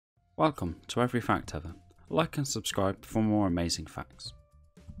Welcome to Every Fact Ever. Like and subscribe for more amazing facts.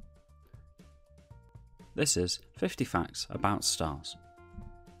 This is 50 facts about stars.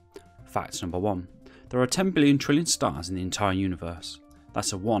 Fact number 1. There are 10 billion trillion stars in the entire universe.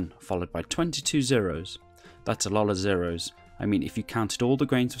 That's a 1 followed by 22 zeros. That's a lot of zeros. I mean, if you counted all the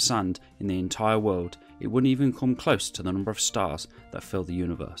grains of sand in the entire world, it wouldn't even come close to the number of stars that fill the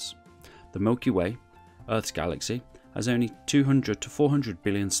universe. The Milky Way, Earth's galaxy, has only 200 to 400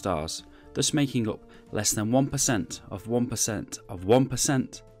 billion stars, thus making up less than 1% of 1% of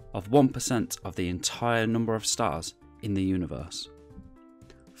 1% of 1% of the entire number of stars in the universe.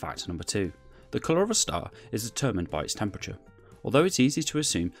 Fact number 2. The colour of a star is determined by its temperature. Although it's easy to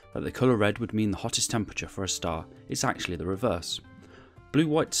assume that the colour red would mean the hottest temperature for a star, it's actually the reverse.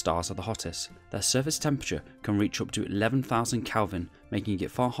 Blue-white stars are the hottest. Their surface temperature can reach up to 11,000 Kelvin, making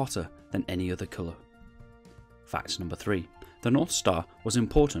it far hotter than any other colour. Fact number 3. The North Star was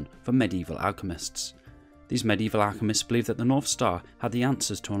important for medieval alchemists. These medieval alchemists believed that the North Star had the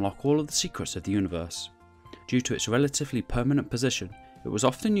answers to unlock all of the secrets of the universe. Due to its relatively permanent position, it was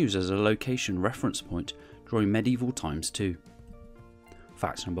often used as a location reference point during medieval times too.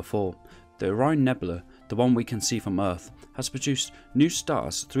 Fact number 4. The Orion Nebula, the one we can see from Earth, has produced new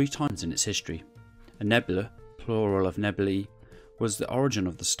stars 3 times in its history. A nebula, plural of nebulae, was the origin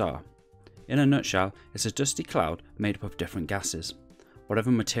of the star. In a nutshell, it's a dusty cloud made up of different gases.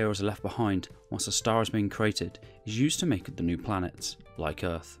 Whatever materials are left behind once a star has been created is used to make the new planets, like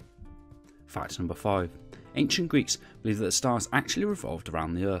Earth. Fact number 5. Ancient Greeks believed that the stars actually revolved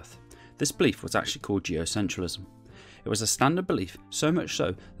around the Earth. This belief was actually called geocentrism. It was a standard belief, so much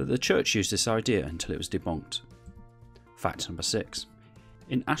so that the church used this idea until it was debunked. Fact number 6.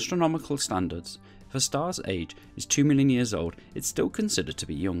 In astronomical standards, if a star's age is 2 million years old, it's still considered to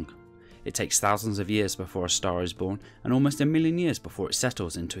be young. It takes thousands of years before a star is born and almost a million years before it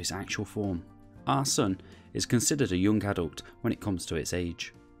settles into its actual form. Our Sun is considered a young adult when it comes to its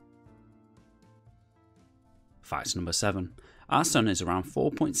age. Fact number 7. Our Sun is around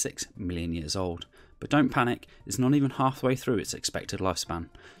 4.6 million years old, but don't panic, it's not even halfway through its expected lifespan,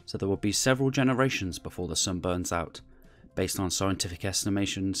 so there will be several generations before the Sun burns out. Based on scientific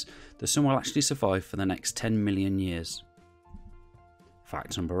estimations, the Sun will actually survive for the next 10 million years.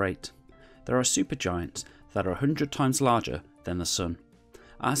 Fact number 8. There are supergiants that are 100 times larger than the Sun.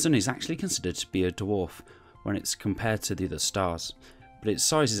 Our Sun is actually considered to be a dwarf when it's compared to the other stars, but its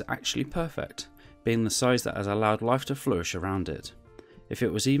size is actually perfect, being the size that has allowed life to flourish around it. If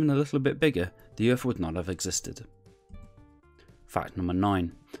it was even a little bit bigger, the Earth would not have existed. Fact number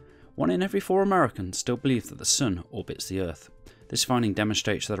 9. 1 in every 4 Americans still believe that the Sun orbits the Earth. This finding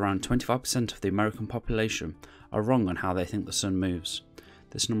demonstrates that around 25% of the American population are wrong on how they think the Sun moves.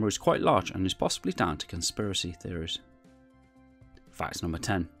 This number is quite large and is possibly down to conspiracy theories. Fact number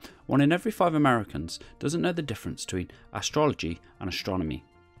 10. 1 in every 5 Americans doesn't know the difference between astrology and astronomy.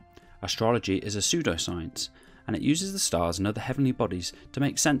 Astrology is a pseudoscience, and it uses the stars and other heavenly bodies to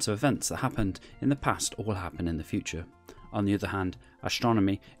make sense of events that happened in the past or will happen in the future. On the other hand,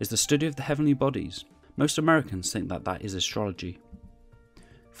 astronomy is the study of the heavenly bodies. Most Americans think that that is astrology.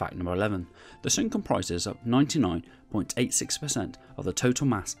 Fact number 11. The Sun comprises of 99.86% of the total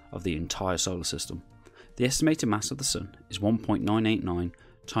mass of the entire solar system. The estimated mass of the Sun is 1.989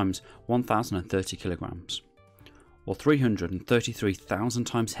 times 1030 kilograms, or 333,000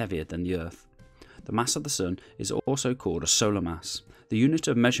 times heavier than the Earth. The mass of the Sun is also called a solar mass, the unit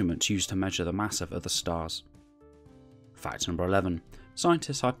of measurement used to measure the mass of other stars. Fact number 11.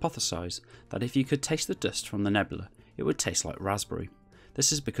 Scientists hypothesize that if you could taste the dust from the nebula, it would taste like raspberry.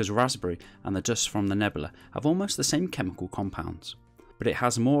 This is because raspberry and the dust from the nebula have almost the same chemical compounds, but it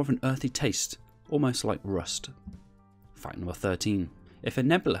has more of an earthy taste, almost like rust. Fact number 13. If a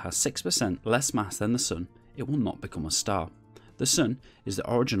nebula has 6% less mass than the Sun, it will not become a star. The Sun is the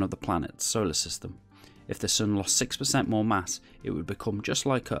origin of the planet's solar system. If the Sun lost 6% more mass, it would become just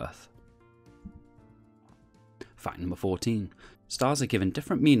like Earth. Fact number 14. Stars are given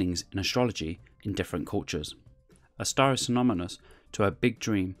different meanings in astrology in different cultures. A star is synonymous to a big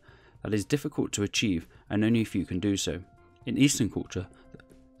dream that is difficult to achieve and only a few can do so. In Eastern culture,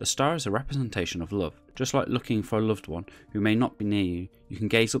 the star is a representation of love. Just like looking for a loved one who may not be near you, you can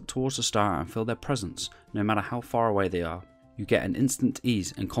gaze up towards the star and feel their presence no matter how far away they are. You get an instant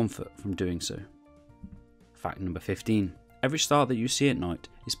ease and comfort from doing so. Fact number 15. Every star that you see at night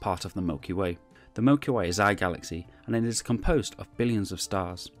is part of the Milky Way. The Milky Way is our galaxy and it is composed of billions of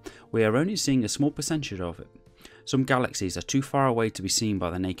stars. We are only seeing a small percentage of it. Some galaxies are too far away to be seen by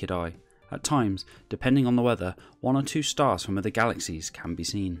the naked eye. At times, depending on the weather, 1 or 2 stars from other galaxies can be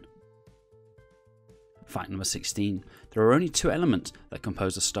seen. Fact number 16. There are only 2 elements that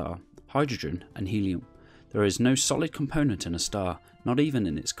compose a star. hydrogen and helium. There is no solid component in a star, not even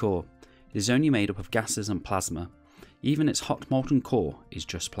in its core. It is only made up of gases and plasma. Even its hot molten core is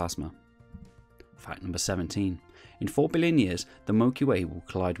just plasma. Fact number 17. In 4 billion years, the Milky Way will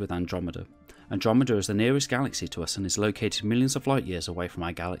collide with Andromeda. Andromeda is the nearest galaxy to us and is located millions of light years away from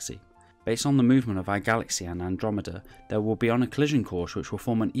our galaxy. Based on the movement of our galaxy and Andromeda, they will be on a collision course which will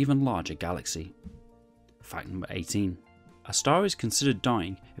form an even larger galaxy. Fact number 18. A star is considered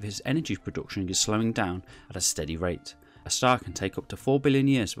dying if its energy production is slowing down at a steady rate. A star can take up to 4 billion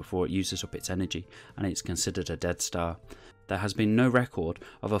years before it uses up its energy, and it's considered a dead star. There has been no record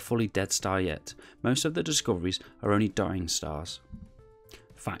of a fully dead star yet. Most of the discoveries are only dying stars.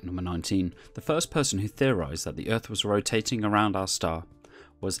 Fact number 19. The first person who theorized that the Earth was rotating around our star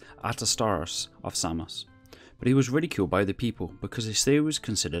was Atastasros of Samos, but he was ridiculed by the people because his theory was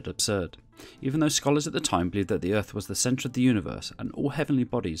considered absurd, even though scholars at the time believed that the Earth was the centre of the universe and all heavenly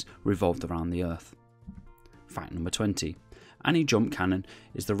bodies revolved around the Earth. Fact number 20. Annie Jump Cannon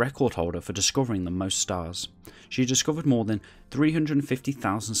is the record holder for discovering the most stars. She discovered more than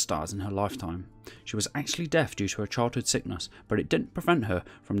 350,000 stars in her lifetime. She was actually deaf due to her childhood sickness, but it didn't prevent her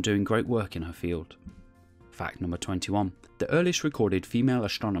from doing great work in her field. Fact number 21. The earliest recorded female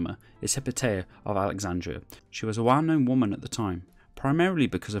astronomer is Hypatia of Alexandria. She was a well-known woman at the time, primarily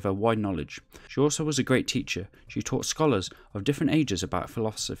because of her wide knowledge. She also was a great teacher. She taught scholars of different ages about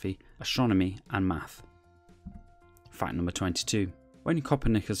philosophy, astronomy and math. Fact number 22. When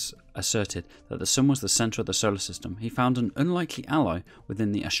Copernicus asserted that the Sun was the centre of the solar system, he found an unlikely ally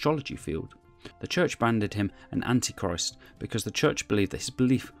within the astrology field. The church branded him an antichrist because the church believed that his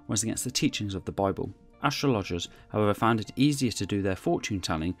belief was against the teachings of the Bible. Astrologers, however, found it easier to do their fortune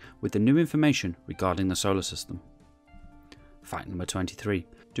telling with the new information regarding the solar system. Fact number 23.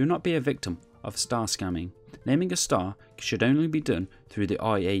 Do not be a victim of star scamming. Naming a star should only be done through the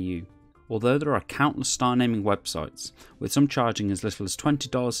IAU. Although there are countless star naming websites, with some charging as little as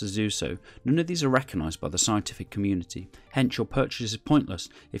 $20 to do so, none of these are recognised by the scientific community. Hence, your purchase is pointless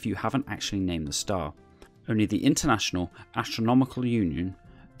if you haven't actually named the star. Only the International Astronomical Union,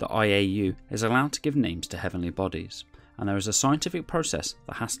 the IAU, is allowed to give names to heavenly bodies, and there is a scientific process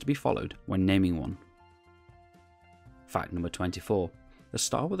that has to be followed when naming one. Fact number 24. The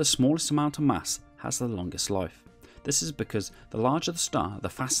star with the smallest amount of mass has the longest life. This is because the larger the star, the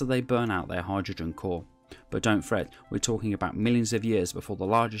faster they burn out their hydrogen core. But don't fret, we're talking about millions of years before the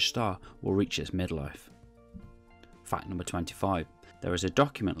largest star will reach its midlife. Fact number 25. There is a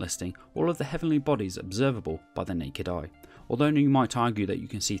document listing all of the heavenly bodies observable by the naked eye. Although you might argue that you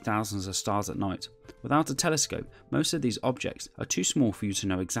can see thousands of stars at night, without a telescope, most of these objects are too small for you to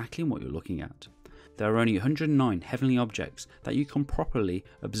know exactly what you're looking at. There are only 109 heavenly objects that you can properly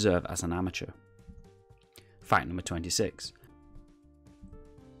observe as an amateur. Fact number 26.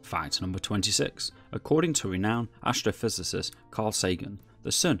 Fact number 26. According to renowned astrophysicist Carl Sagan,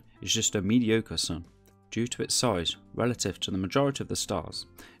 the Sun is just a mediocre sun. Due to its size relative to the majority of the stars,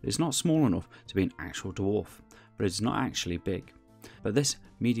 it is not small enough to be an actual dwarf, but it is not actually big. But this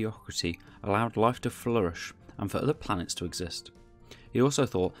mediocrity allowed life to flourish and for other planets to exist. He also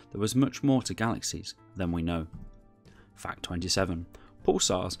thought there was much more to galaxies than we know. Fact 27.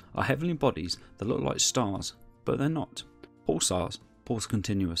 Pulsars are heavenly bodies that look like stars, but they're not. Pulsars pulse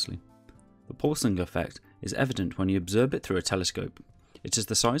continuously. The pulsing effect is evident when you observe it through a telescope. It is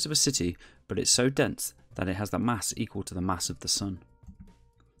the size of a city, but it's so dense that it has the mass equal to the mass of the Sun.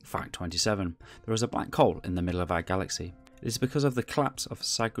 Fact 27. There is a black hole in the middle of our galaxy. It is because of the collapse of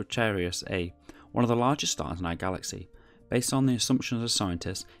Sagittarius A, one of the largest stars in our galaxy. Based on the assumptions of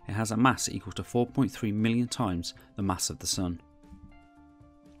scientists, it has a mass equal to 4.3 million times the mass of the Sun.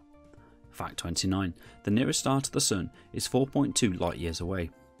 Fact 29. The nearest star to the Sun is 4.2 light years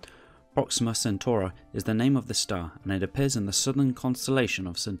away. Proxima Centauri is the name of this star, and it appears in the southern constellation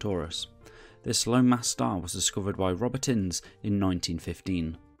of Centaurus. This low-mass star was discovered by Robert Innes in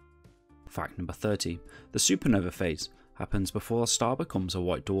 1915. Fact number 30. The supernova phase happens before a star becomes a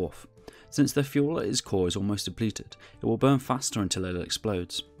white dwarf. Since the fuel at its core is almost depleted, it will burn faster until it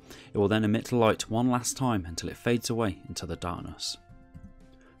explodes. It will then emit light one last time until it fades away into the darkness.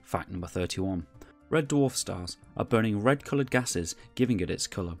 Fact number 31. Red dwarf stars are burning red-coloured gases, giving it its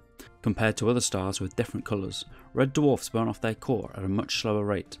colour. Compared to other stars with different colours, red dwarfs burn off their core at a much slower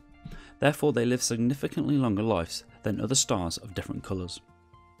rate. Therefore, they live significantly longer lives than other stars of different colours.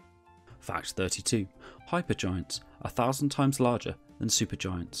 Fact 32. Hypergiants are 1,000 times larger than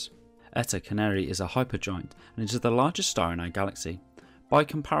supergiants. Eta Canarii is a hypergiant, and it is the largest star in our galaxy. By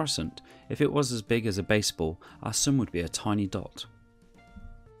comparison, if it was as big as a baseball, our Sun would be a tiny dot.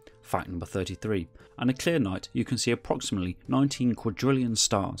 Fact number 33. On a clear night, you can see approximately 19 quadrillion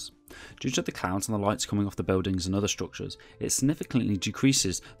stars. Due to the clouds and the lights coming off the buildings and other structures, it significantly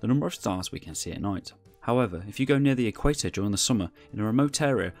decreases the number of stars we can see at night. However, if you go near the equator during the summer, in a remote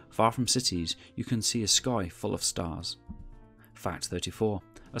area far from cities, you can see a sky full of stars. Fact 34.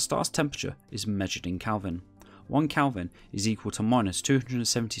 A star's temperature is measured in Kelvin. 1 Kelvin is equal to minus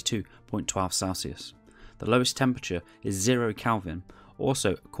 272.12 Celsius. The lowest temperature is 0 Kelvin,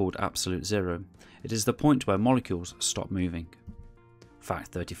 also called absolute zero. It is the point where molecules stop moving. Fact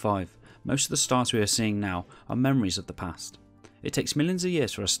 35. Most of the stars we are seeing now are memories of the past. It takes millions of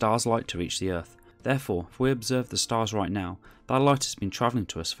years for a star's light to reach the Earth. Therefore, if we observe the stars right now, that light has been travelling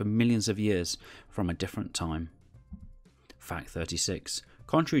to us for millions of years from a different time. Fact 36.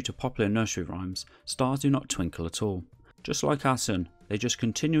 Contrary to popular nursery rhymes, stars do not twinkle at all. Just like our sun, they just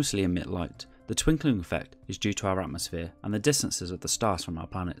continuously emit light. The twinkling effect is due to our atmosphere and the distances of the stars from our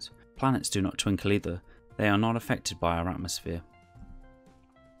planet. Planets do not twinkle either, they are not affected by our atmosphere.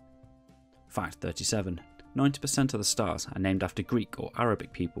 Fact 37. 90% of the stars are named after Greek or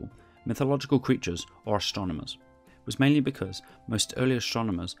Arabic people, mythological creatures or astronomers. It was mainly because most early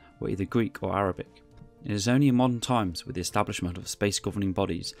astronomers were either Greek or Arabic. It is only in modern times, with the establishment of space governing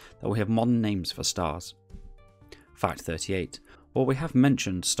bodies, that we have modern names for stars. Fact 38. While we have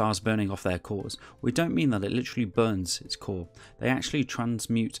mentioned stars burning off their cores, we don't mean that it literally burns its core. They actually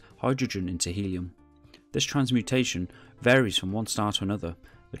transmute hydrogen into helium. This transmutation varies from one star to another.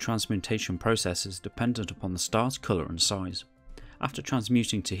 The transmutation process is dependent upon the star's colour and size. After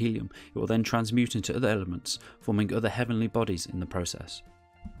transmuting to helium, it will then transmute into other elements, forming other heavenly bodies in the process.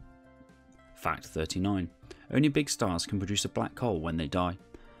 Fact 39. Only big stars can produce a black hole when they die.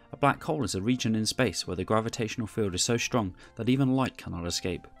 A black hole is a region in space where the gravitational field is so strong that even light cannot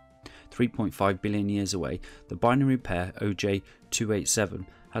escape. 3.5 billion years away, the binary pair OJ287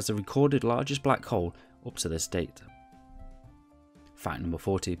 has the recorded largest black hole up to this date. Fact number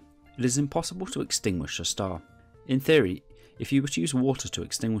 40. It is impossible to extinguish a star. In theory, if you were to use water to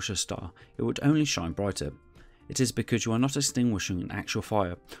extinguish a star, it would only shine brighter. It is because you are not extinguishing an actual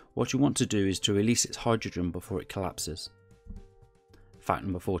fire. What you want to do is to release its hydrogen before it collapses. Fact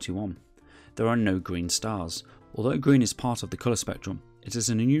number 41. There are no green stars. Although green is part of the colour spectrum, it is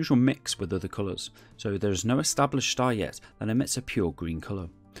an unusual mix with other colours, so there is no established star yet that emits a pure green colour.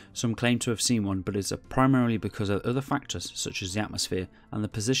 Some claim to have seen one, but it is primarily because of other factors such as the atmosphere and the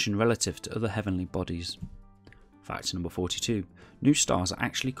position relative to other heavenly bodies. Fact number 42. New stars are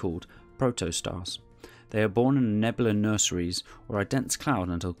actually called protostars. They are born in nebula nurseries or a dense cloud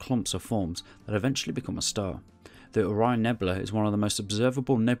until clumps are formed that eventually become a star. The Orion Nebula is one of the most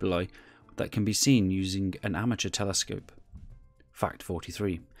observable nebulae that can be seen using an amateur telescope. Fact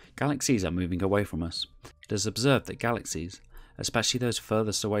 43. Galaxies are moving away from us. It is observed that galaxies, especially those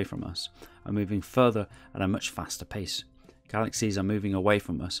furthest away from us, are moving further at a much faster pace. Galaxies are moving away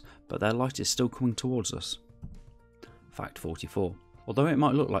from us, but their light is still coming towards us. Fact 44. Although it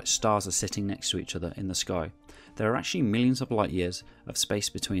might look like stars are sitting next to each other in the sky, there are actually millions of light years of space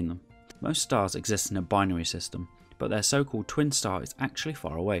between them. Most stars exist in a binary system, but their so-called twin star is actually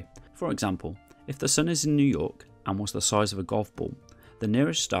far away. For example, if the Sun is in New York and was the size of a golf ball, the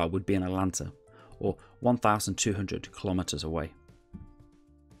nearest star would be in Atlanta, or 1,200 kilometers away.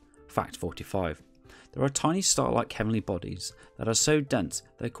 Fact 45. There are tiny star-like heavenly bodies that are so dense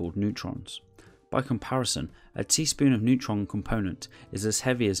they're called neutrons. By comparison, a teaspoon of neutron component is as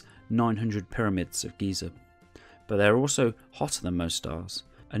heavy as 900 pyramids of Giza. But they are also hotter than most stars.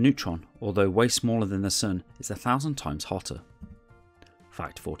 A neutron, although way smaller than the Sun, is 1,000 times hotter.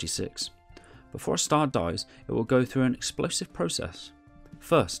 Fact 46. Before a star dies, it will go through an explosive process.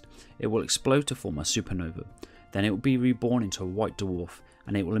 First, it will explode to form a supernova. Then it will be reborn into a white dwarf,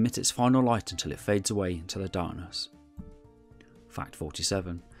 and it will emit its final light until it fades away into the darkness. Fact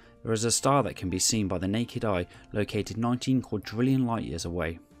 47. There is a star that can be seen by the naked eye located 19 quadrillion light years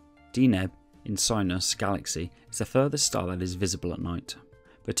away. Deneb in Cygnus Galaxy is the furthest star that is visible at night,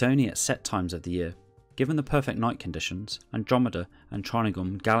 but only at set times of the year. Given the perfect night conditions, Andromeda and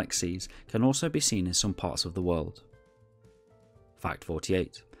Triangulum galaxies can also be seen in some parts of the world. Fact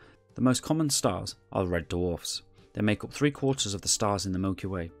 48. The most common stars are red dwarfs. They make up 3/4 of the stars in the Milky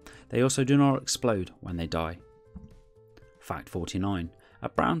Way. They also do not explode when they die. Fact 49. A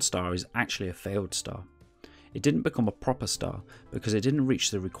brown star is actually a failed star. It didn't become a proper star because it didn't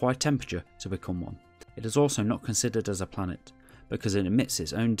reach the required temperature to become one. It is also not considered as a planet because it emits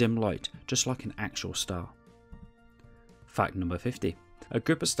its own dim light just like an actual star. Fact number 50. A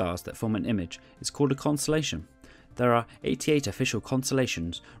group of stars that form an image is called a constellation. There are 88 official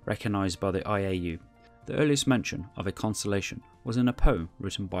constellations recognised by the IAU. The earliest mention of a constellation was in a poem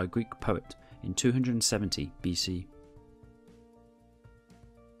written by a Greek poet in 270 BC.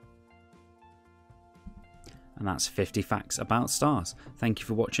 And that's 50 facts about stars. Thank you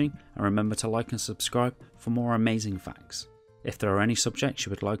for watching, and remember to like and subscribe for more amazing facts. If there are any subjects you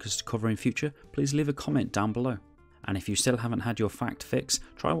would like us to cover in future, please leave a comment down below. And if you still haven't had your fact fix,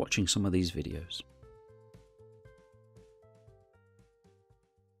 try watching some of these videos.